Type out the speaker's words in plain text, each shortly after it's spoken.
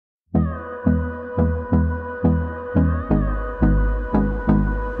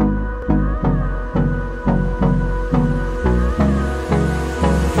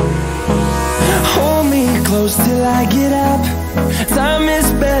close till I get up. Time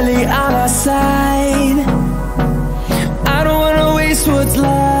is barely on our side. I don't wanna waste what's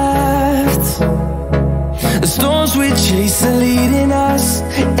left. The storms we chase are leading us,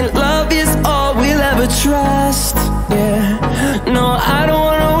 and love is all we'll ever trust. Yeah, no, I don't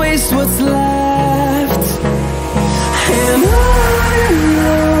wanna waste what's left. And on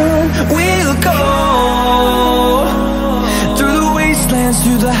we'll go, through the wastelands,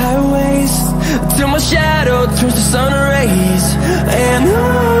 through the highways, till my shadow turns to sun rays. And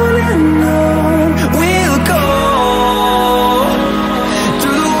on we'll go,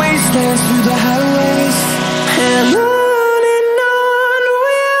 through the wastelands, through the highways, and on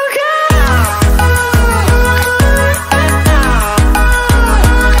we'll go.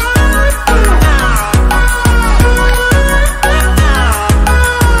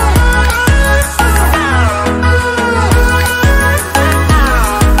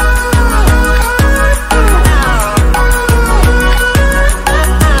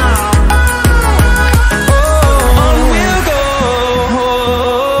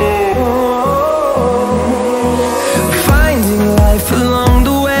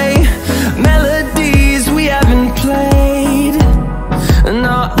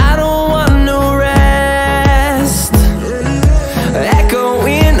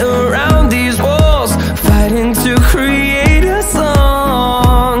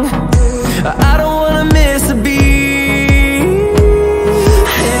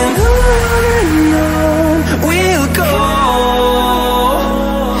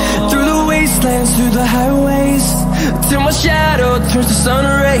 Through the highways, till my shadow turns to sun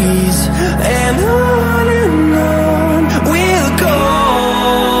rays. And on we'll go,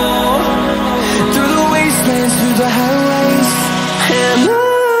 through the wastelands, through the highways, and on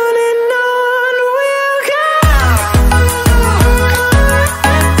we'll go.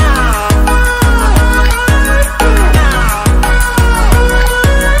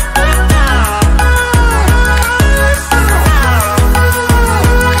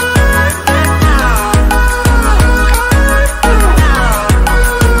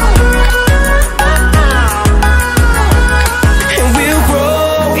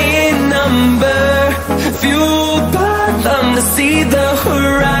 See the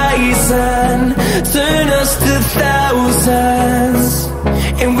horizon, turn us to thousands,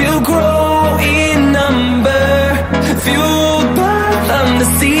 and we'll grow in number, fueled by them to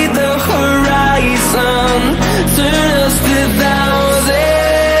see the horizon, turn us to thousands.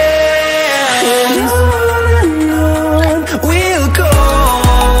 And on we'll go,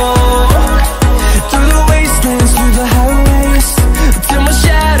 through the wastelands, through the highways, till my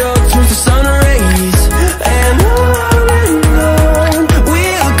shadow turns to sun rays. And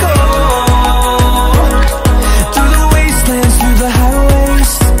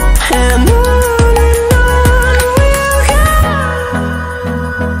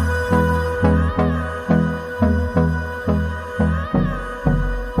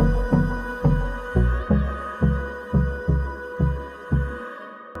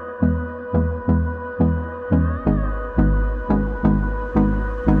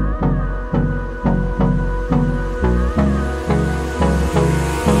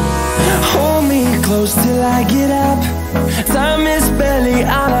close till I get up. Time is barely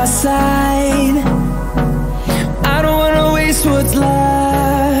on our side. I don't wanna waste what's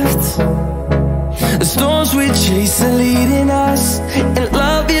left. The storms we chase are leading us, and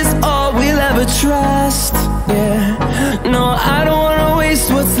love is all we'll ever trust. Yeah, no, I don't wanna waste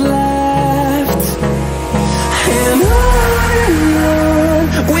what's left. And on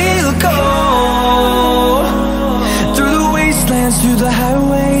we'll go, through the wastelands, through the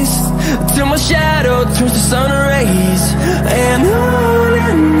highways, till my shadow turns to sun rays. And on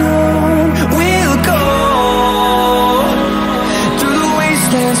we'll go, through the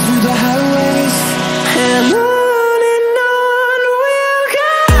wastelands, through the highways, and on we'll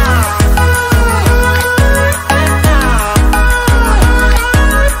go.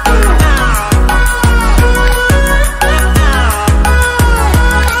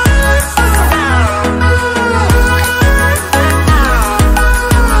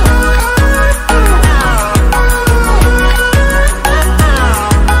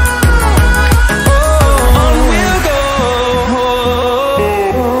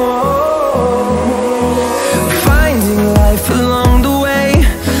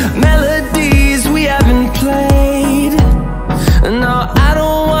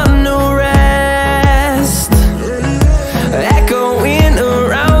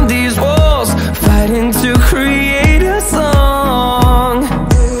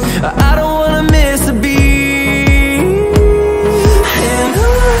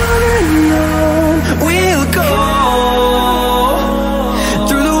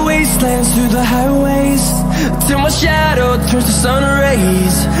 through the highways, till my shadow turns to sun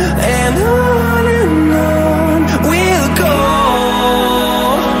rays. And on we'll go,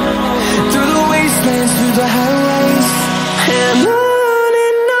 through the wastelands, through the highways. And on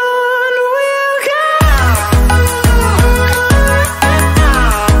we'll go.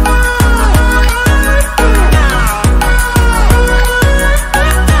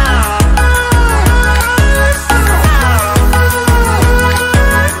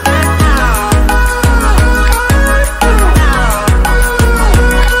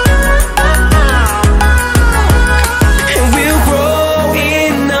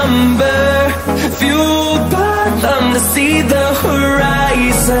 See the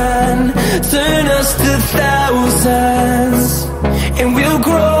horizon, turn us to thousands, and we'll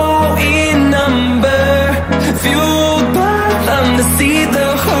grow in number, fueled by them to see the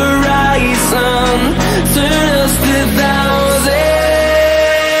horizon, turn us to thousands.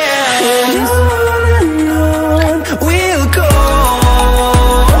 And on we'll go,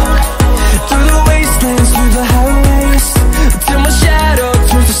 through the wastelands, through the highways, till my shadow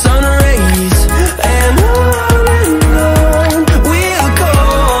turns to sun rays. And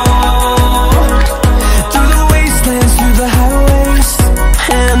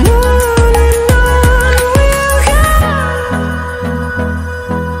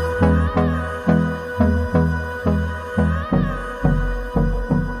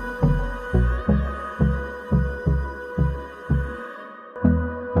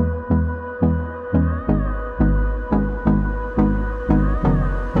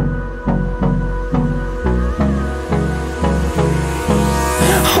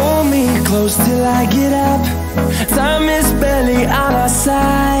close till I get up, time is barely on our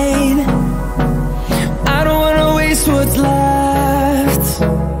side. I don't wanna waste what's left.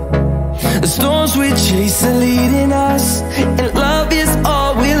 The storms we chase are leading us, and love is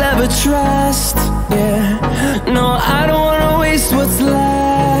all we'll ever trust. Yeah, no, I don't wanna waste what's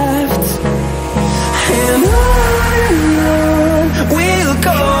left. And on we'll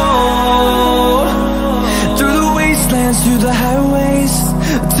go, through the wastelands, through the highways,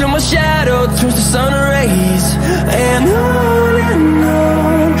 till my shadow turns to sun rays. And on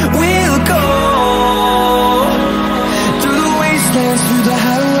we'll go, through the wastelands, through the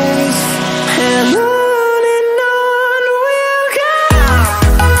highways. And on we'll go.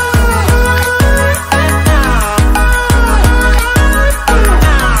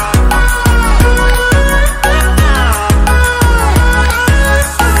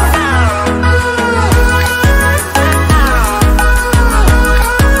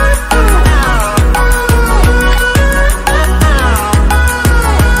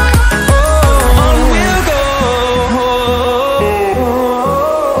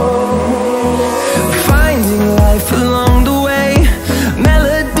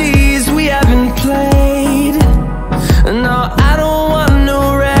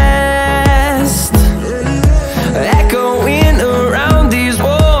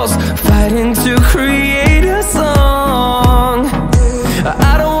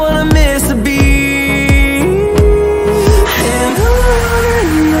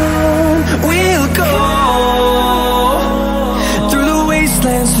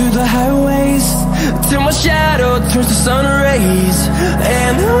 Through the highways, till my shadow turns to sun rays.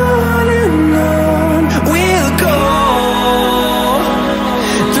 And on we'll go,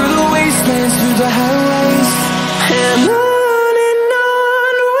 through the wastelands, through the highways. And on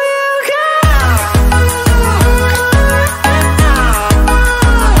we'll go.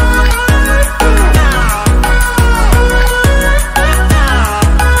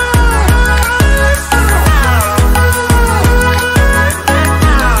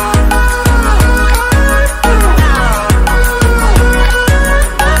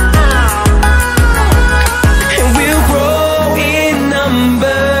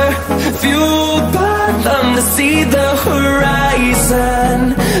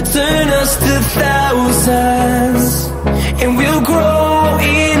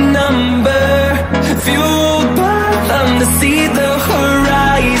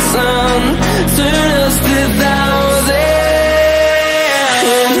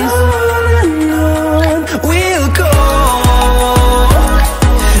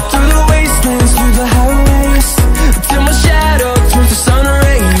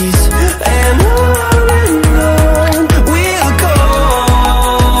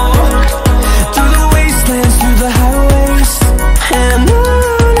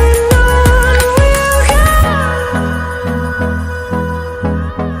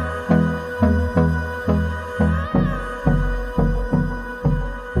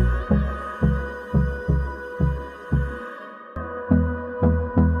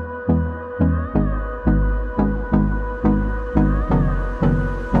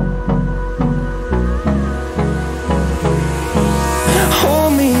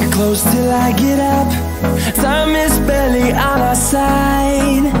 close till I get up. Time is barely on our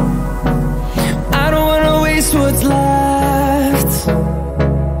side. I don't wanna waste what's left.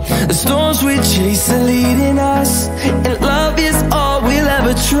 The storms we chase are leading us, and love is all we'll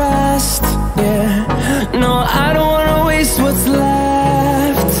ever trust. Yeah, no, I don't wanna waste what's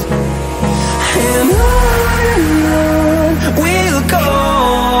left. And on we'll go,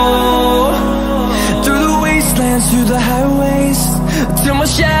 through the wastelands, through the highways, till my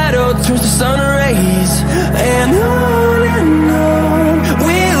shadow turns to sun rays. And on